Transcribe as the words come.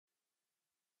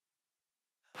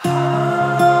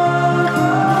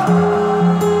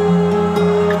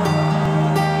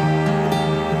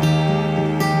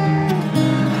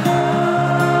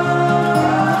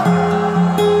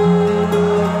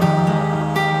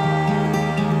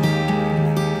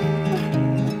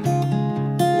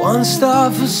One star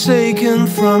forsaken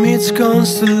from its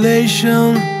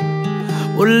constellation,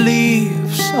 what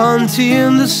leaves empty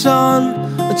in the sun.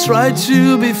 I tried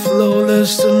to be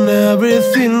flawless and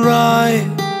everything right,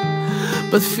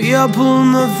 but fear pulled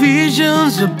my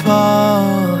visions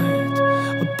apart,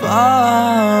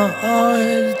 apart.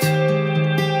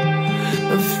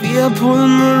 And fear pulled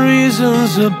my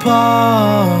reasons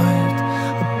apart,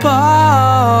 apart.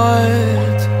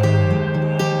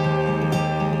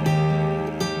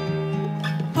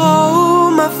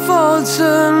 Oh, my faults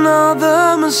and all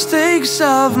the mistakes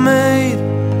I've made,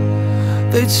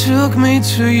 they took me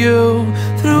to you.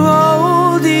 Through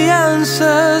all the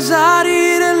answers I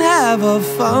didn't have, I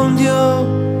found you.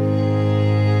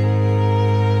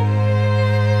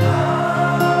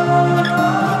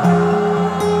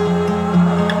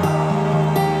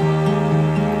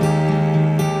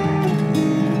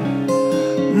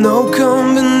 No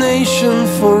combination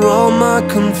for all my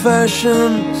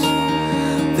confessions.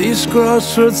 These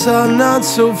crossroads are not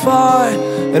so far,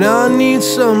 and I need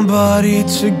somebody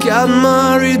to guide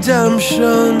my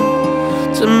redemption,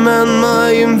 to mend my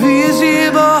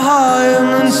invisible heart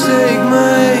and take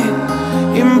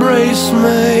me, embrace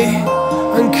me,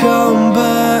 and come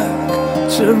back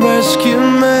to rescue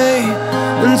me,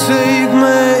 and take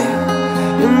me,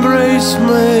 embrace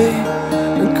me,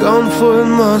 and comfort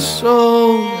my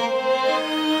soul.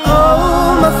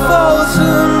 Oh, my faults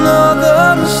and all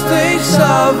the mistakes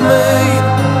I've made,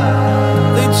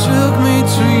 they took me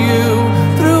to you.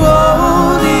 Through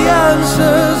all the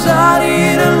answers I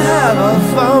didn't have, I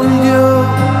found you.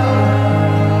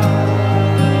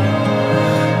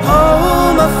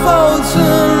 Oh, my faults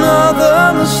and all the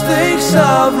mistakes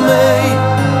I've made,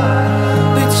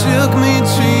 they took me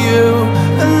to you.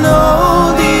 And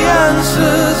all the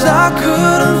answers I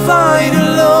couldn't find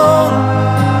alone,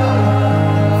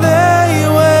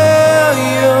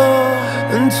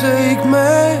 take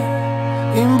me,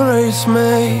 embrace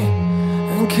me,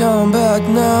 and come back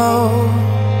now.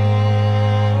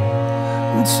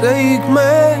 And take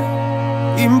me,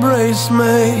 embrace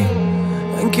me,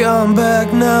 and come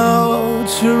back now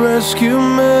to rescue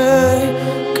me.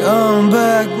 Come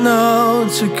back now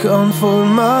to comfort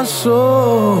my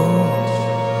soul.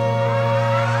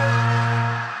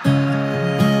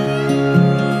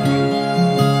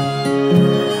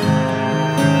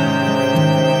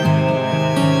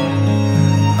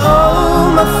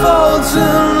 My faults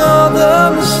and all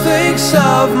the mistakes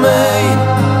I've made,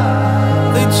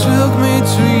 they took me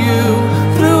to you.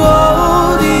 Through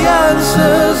all the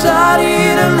answers I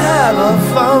didn't have, I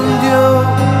found you.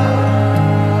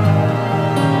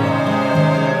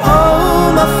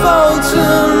 Oh, my faults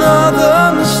and all the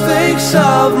mistakes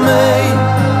I've made,